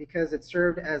important because it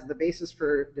served as the basis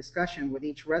for discussion with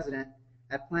each resident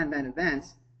at plan van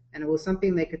events and it was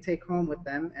something they could take home with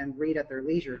them and read at their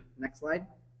leisure. Next slide.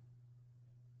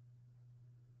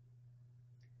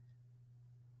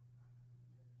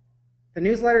 The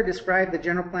newsletter described the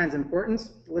general plan's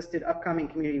importance, listed upcoming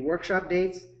community workshop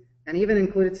dates, and even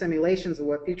included simulations of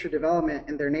what future development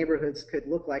in their neighborhoods could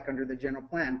look like under the general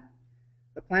plan.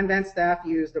 The Plan Van staff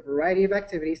used a variety of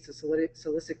activities to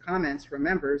solicit comments from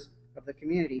members of the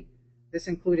community. This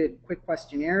included quick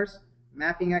questionnaires,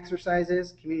 mapping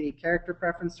exercises, community character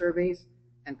preference surveys,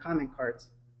 and comment cards.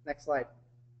 Next slide.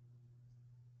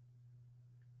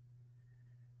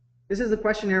 This is the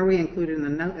questionnaire we included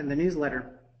in the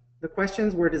newsletter. The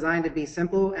questions were designed to be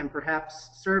simple and perhaps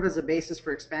serve as a basis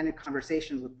for expanded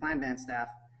conversations with Plan Van staff.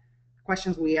 The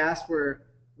questions we asked were,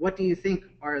 what do you think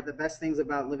are the best things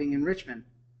about living in Richmond?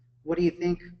 What do you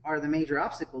think are the major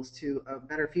obstacles to a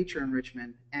better future in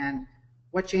Richmond? And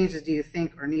what changes do you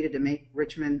think are needed to make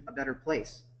Richmond a better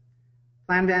place?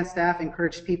 Plan Van staff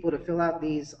encouraged people to fill out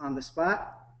these on the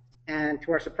spot, and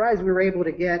to our surprise, we were able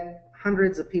to get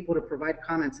hundreds of people to provide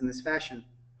comments in this fashion.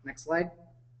 Next slide.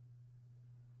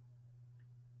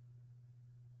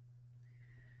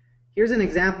 Here's an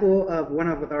example of one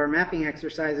of our mapping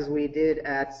exercises we did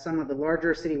at some of the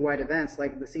larger citywide events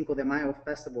like the Cinco de Mayo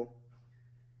festival.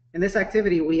 In this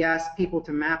activity, we asked people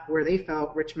to map where they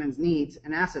felt Richmond's needs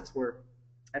and assets were.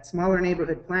 At smaller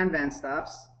neighborhood Plan Van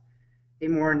stops, a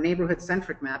more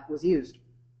neighborhood-centric map was used.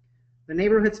 The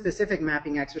neighborhood-specific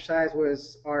mapping exercise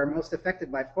was our most effective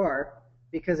by far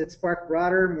because it sparked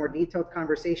broader, more detailed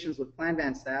conversations with Plan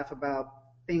Van staff about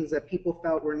things that people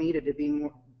felt were needed to be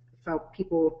more,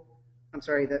 people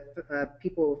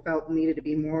felt needed to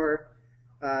be more,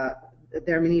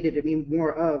 there needed to be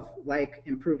more of, like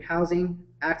improved housing,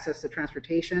 access to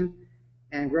transportation,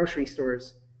 and grocery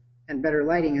stores, and better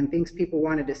lighting, and things people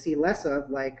wanted to see less of,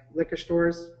 like liquor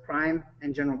stores, crime,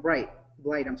 and general blight.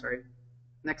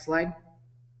 Next slide.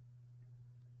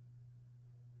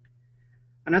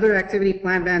 Another activity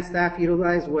Plan Van staff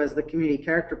utilized was the community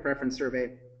character preference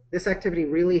survey. This activity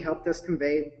really helped us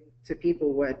convey to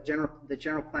people what the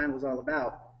general plan was all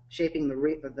about, shaping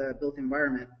the built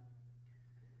environment.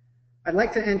 I'd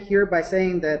like to end here by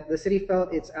saying that the city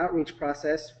felt its outreach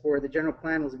process for the general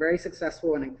plan was very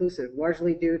successful and inclusive,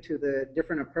 largely due to the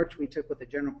different approach we took with the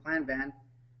general plan van,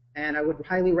 and I would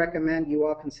highly recommend you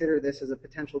all consider this as a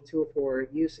potential tool for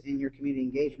use in your community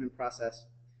engagement process.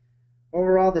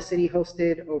 Overall, the city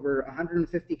hosted over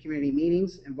 150 community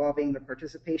meetings involving the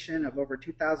participation of over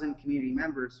 2,000 community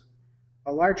members.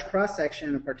 A large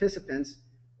cross-section of participants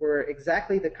were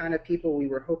exactly the kind of people we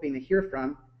were hoping to hear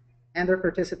from, and their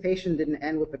participation didn't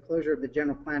end with the closure of the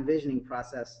general plan visioning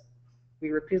process. We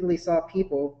repeatedly saw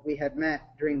people we had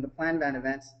met during the Plan Van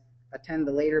events attend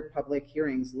the later public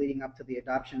hearings leading up to the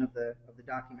adoption of the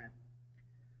document.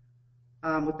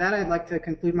 With that, I'd like to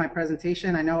conclude my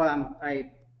presentation. I know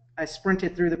I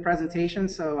sprinted through the presentation,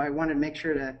 so I wanted to make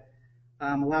sure to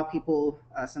allow people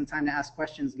some time to ask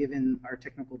questions given our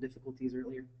technical difficulties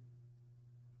earlier.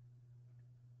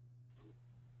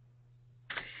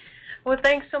 Well,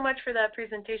 thanks so much for that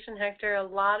presentation, Hector. A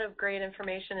lot of great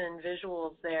information and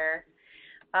visuals there.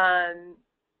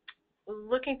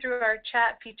 Looking through our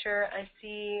chat feature, I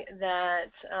see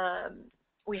that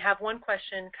we have one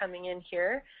question coming in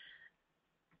here.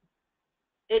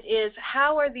 It is,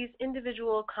 how are these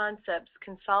individual concepts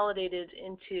consolidated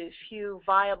into few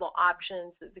viable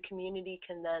options that the community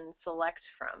can then select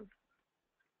from?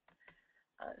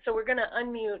 So we're going to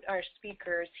unmute our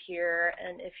speakers here,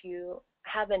 and if you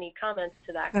have any comments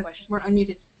to that question, we're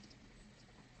unmuted.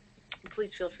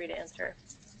 Please feel free to answer.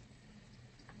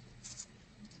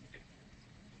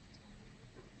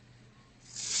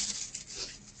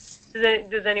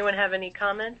 Does anyone have any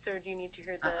comments, or do you need to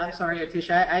hear the... I'm sorry,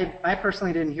 Atisha. I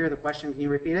personally didn't hear the question. Can you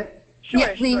repeat it? Sure,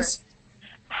 yeah, please. Sure.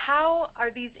 How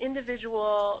are these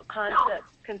individual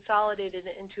concepts consolidated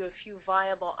into a few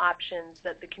viable options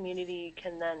that the community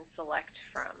can then select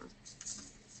from?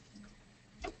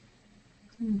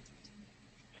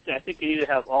 I think you need to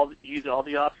have use all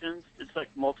the options. It's like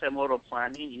multimodal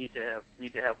planning. You need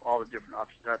to have all the different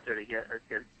options out there to get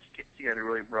a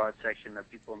really broad section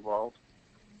of people involved.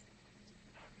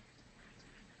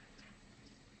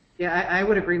 Yeah, I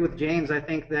would agree with James. I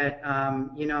think that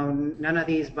you know, none of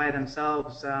these by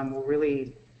themselves will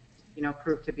really, you know,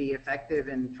 prove to be effective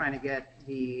in trying to get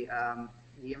the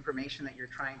information that you're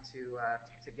trying to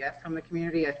get from the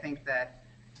community. I think that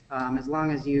as long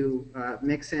as you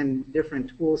mix in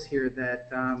different tools here,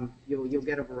 that you'll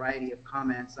get a variety of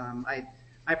comments.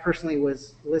 I personally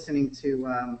was listening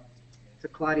to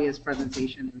Claudia's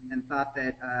presentation and thought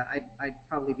that I'd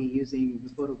probably be using the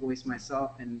photo voice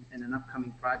myself in an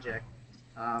upcoming project.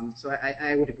 So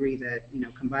I would agree that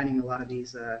combining a lot of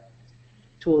these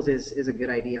tools is a good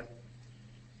idea.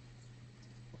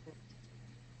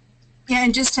 Yeah,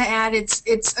 and just to add,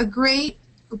 it's a great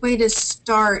way to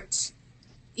start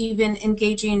even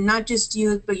engaging not just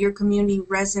youth but your community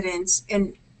residents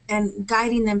and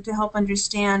guiding them to help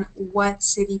understand what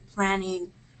city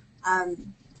planning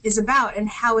is about and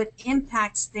how it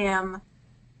impacts them,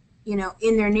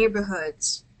 in their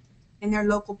neighborhoods, in their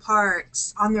local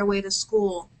parks, on their way to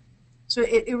school. So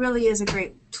it really is a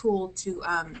great tool to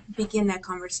begin that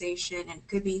conversation, and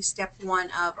could be step one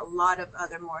of a lot of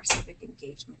other more civic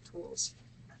engagement tools.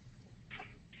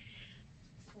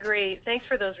 Great, thanks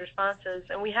for those responses.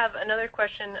 And we have another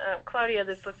question. Claudia,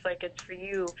 this looks like it's for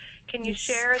you. Can you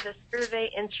share the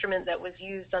survey instrument that was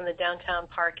used on the downtown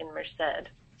park in Merced?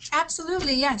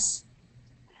 Absolutely, yes.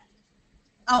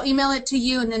 I'll email it to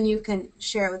you and then you can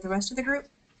share it with the rest of the group.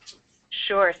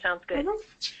 Sure, sounds good.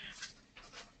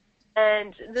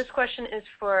 And this question is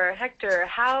for Hector.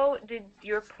 How did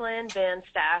your Plan Van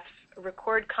staff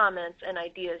record comments and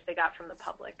ideas they got from the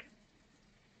public?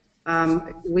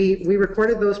 We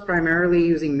recorded those primarily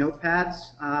using notepads.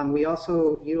 We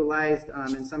also utilized,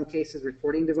 in some cases,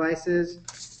 recording devices.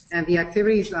 And the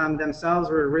activities themselves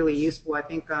were really useful. I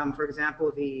think, for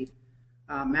example, the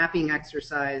mapping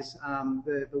exercise,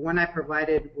 the one I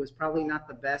provided was probably not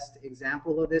the best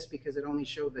example of this because it only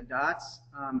showed the dots,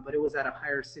 but it was at a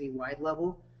higher citywide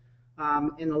level.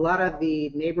 In a lot of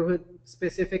the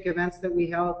neighborhood-specific events that we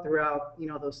held throughout,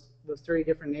 those 30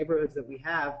 different neighborhoods that we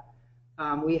have,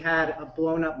 we had a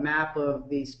blown-up map of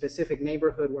the specific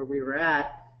neighborhood where we were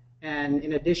at, and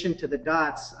in addition to the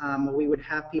dots, what we would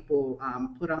have people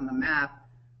put on the map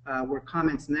were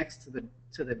comments next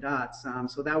to the dots.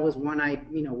 So that was one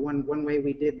way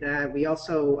we did that. We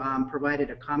also provided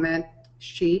a comment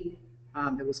sheet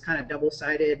that was kind of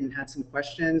double-sided and had some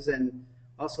questions, and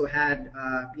also had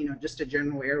just a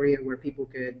general area where people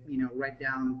could write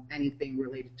down anything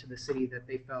related to the city that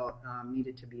they felt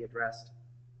needed to be addressed.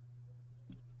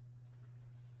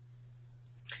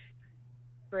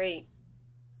 Great.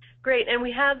 Great, and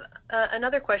we have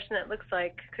another question that looks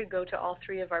like could go to all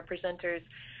three of our presenters.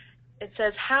 It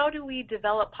says, how do we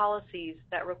develop policies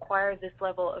that require this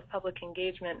level of public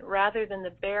engagement rather than the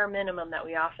bare minimum that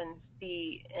we often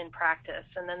see in practice?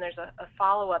 And then there's a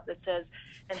follow-up that says,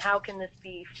 and how can this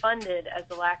be funded as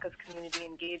the lack of community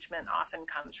engagement often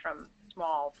comes from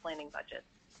small planning budgets?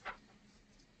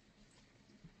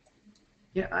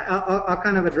 Yeah, I'll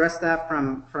kind of address that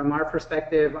from our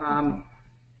perspective.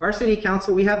 Our city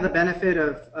council, we have the benefit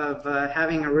of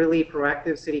having a really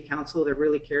proactive city council that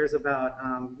really cares about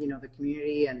the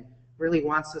community and really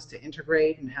wants us to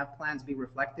integrate and have plans be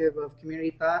reflective of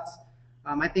community thoughts.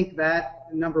 I think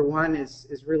that number one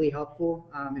is really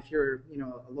helpful if you're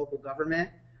a local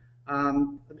government.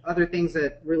 Other things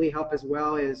that really help as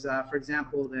well is, for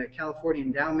example, the California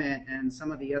Endowment and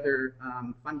some of the other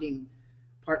funding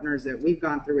partners that we've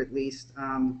gone through at least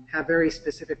have very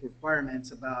specific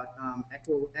requirements about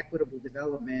equitable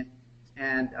development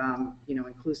and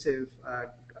inclusive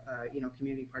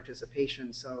community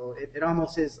participation. So it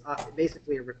almost is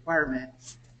basically a requirement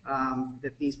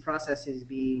that these processes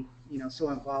be so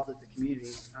involved with the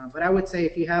community. But I would say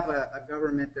if you have a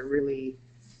government that really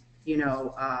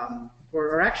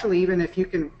or actually even if you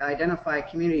can identify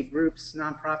community groups,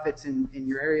 nonprofits in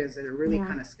your areas that are really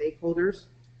kind of stakeholders.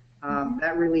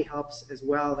 That really helps as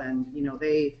well. And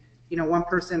one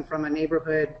person from a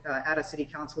neighborhood at a city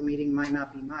council meeting might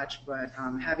not be much, but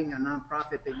having a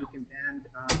nonprofit that you can band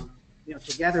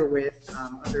together with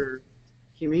other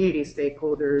community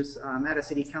stakeholders at a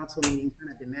city council meeting,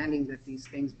 kind of demanding that these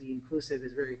things be inclusive,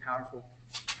 is very powerful.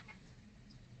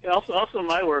 Yeah, also in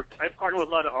my work, I partner with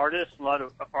a lot of artists, a lot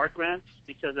of art grants,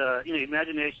 because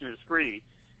imagination is free.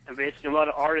 And basically, a lot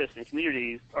of artists and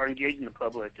communities are engaging the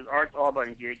public, because art's all about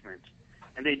engagement,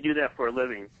 and they do that for a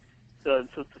living. So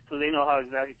they know how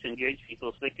exactly to engage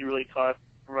people, so they can really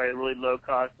provide really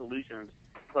low-cost solutions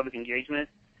to public engagement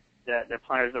that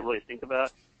planners don't really think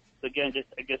about. So again, just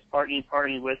I guess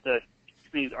partnering with the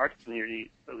community arts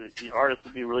community, so that the artists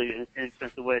would be really an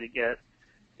inexpensive way to get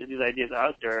these ideas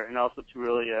out there, and also to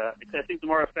really, because I think the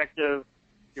more effective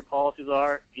your policies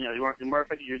are, the more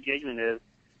effective your engagement is,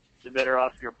 the better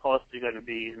off your policy is going to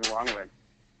be in the long run.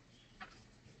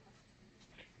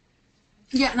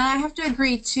 Yeah, and I have to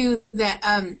agree too that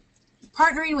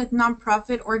partnering with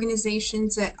nonprofit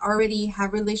organizations that already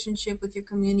have relationship with your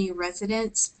community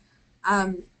residents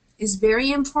is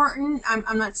very important.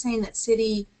 I'm not saying that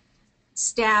city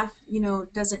staff,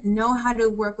 doesn't know how to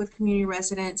work with community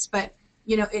residents, but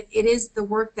you know, it is the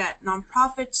work that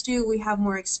nonprofits do. We have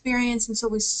more experience, and so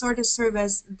we sort of serve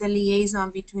as the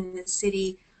liaison between the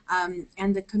city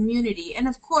and the community. And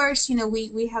of course, you know,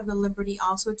 we have the liberty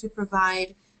also to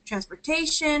provide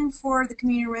transportation for the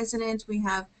community residents. We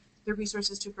have the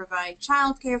resources to provide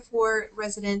childcare for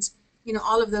residents, you know,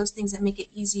 all of those things that make it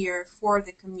easier for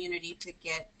the community to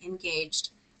get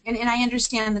engaged. And I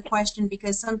understand the question,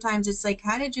 because sometimes it's like,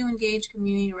 how did you engage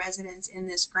community residents in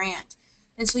this grant?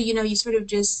 And so, you know, you sort of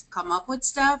just come up with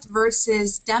stuff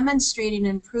versus demonstrating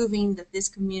and proving that this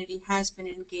community has been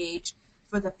engaged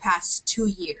for the past 2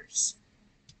 years.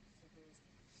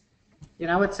 You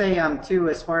know, I would say too,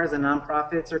 as far as the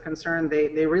nonprofits are concerned,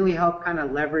 they really help kind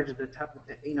of leverage the type of,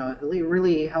 you know, it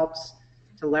really helps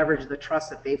to leverage the trust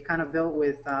that they've kind of built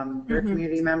with their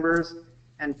community members,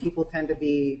 and people tend to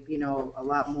be, you know, a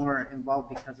lot more involved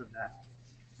because of that.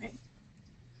 Right.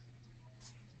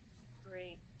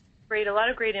 Great, a lot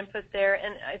of great input there,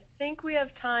 and I think we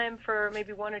have time for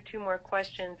maybe 1 or 2 more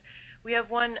questions. We have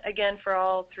one, again, for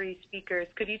all 3 speakers.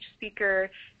 Could each speaker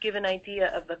give an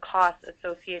idea of the costs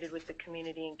associated with the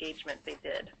community engagement they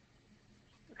did?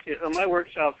 Okay, my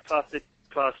workshops cost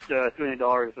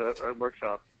 $300 a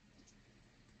workshop.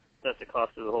 That's the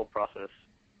cost of the whole process.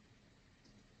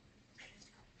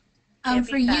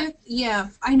 For you, yeah,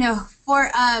 I know.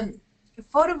 For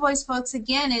photo voice folks,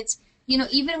 again, it's, you know,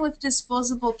 even with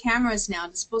disposable cameras now,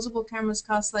 disposable cameras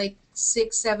cost like $6,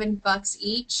 $7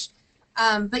 each.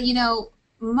 But you know,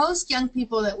 most young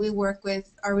people that we work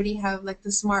with already have like the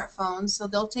smartphone, so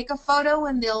they'll take a photo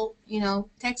and they'll, you know,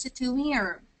 text it to me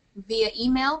or via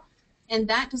email, and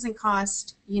that doesn't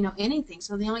cost, you know, anything.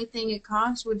 So the only thing it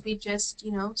costs would be just,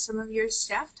 you know, some of your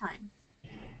staff time.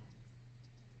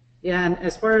 Yeah, and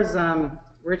as far as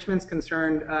Richmond's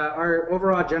concerned, our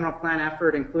overall general plan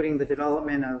effort, including the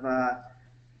development of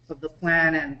the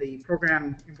plan and the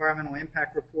program environmental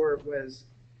impact report, was,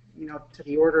 you know, to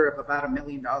the order of about $1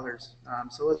 million.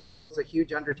 So it was a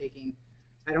huge undertaking.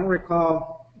 I don't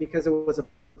recall, because it was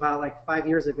about like 5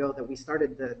 years ago that we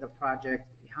started the project,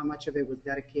 how much of it was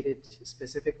dedicated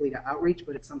specifically to outreach,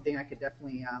 but it's something I could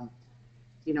definitely,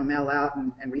 you know, mail out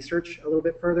and research a little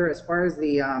bit further. As far as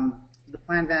the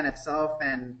plan van itself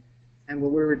and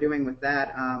what we were doing with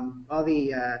that, all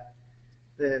the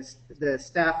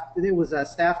staff, it was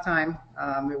staff time.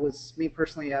 It was me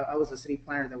personally, I was a city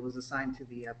planner that was assigned to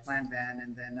the plan van,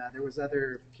 and then there was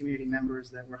other community members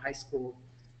that were high school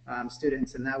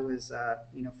students, and that was,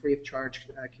 you know, free of charge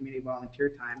community volunteer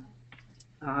time.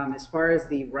 As far as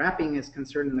the wrapping is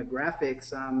concerned and the graphics,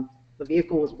 the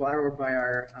vehicle was borrowed by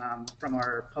from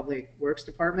our public works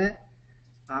department.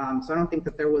 So I don't think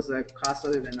that there was a cost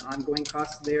other than ongoing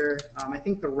costs there. I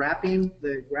think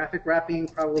the graphic wrapping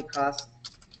probably cost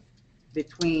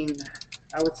between,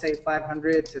 I would say,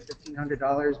 $500 to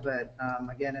 $1,500. But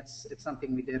again, it's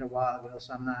something we did a while ago,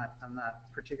 so I'm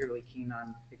not particularly keen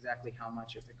on exactly how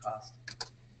much it would cost.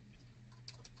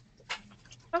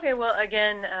 Okay, well,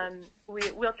 again,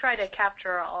 we'll try to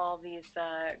capture all these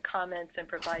comments and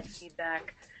provide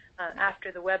feedback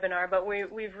after the webinar, but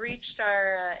we've reached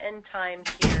our end time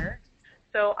here.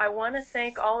 So I want to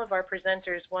thank all of our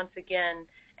presenters once again,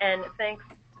 and thanks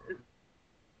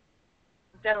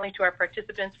definitely to our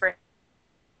participants for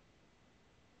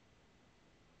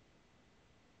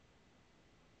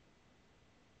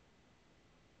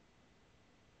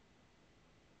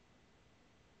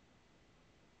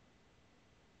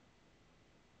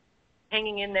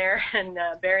hanging in there and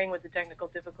bearing with the technical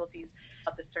difficulties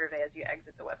of the survey as you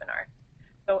exit the webinar.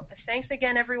 So thanks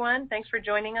again, everyone. Thanks for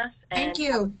joining us. And thank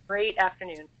you. Have a great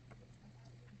afternoon.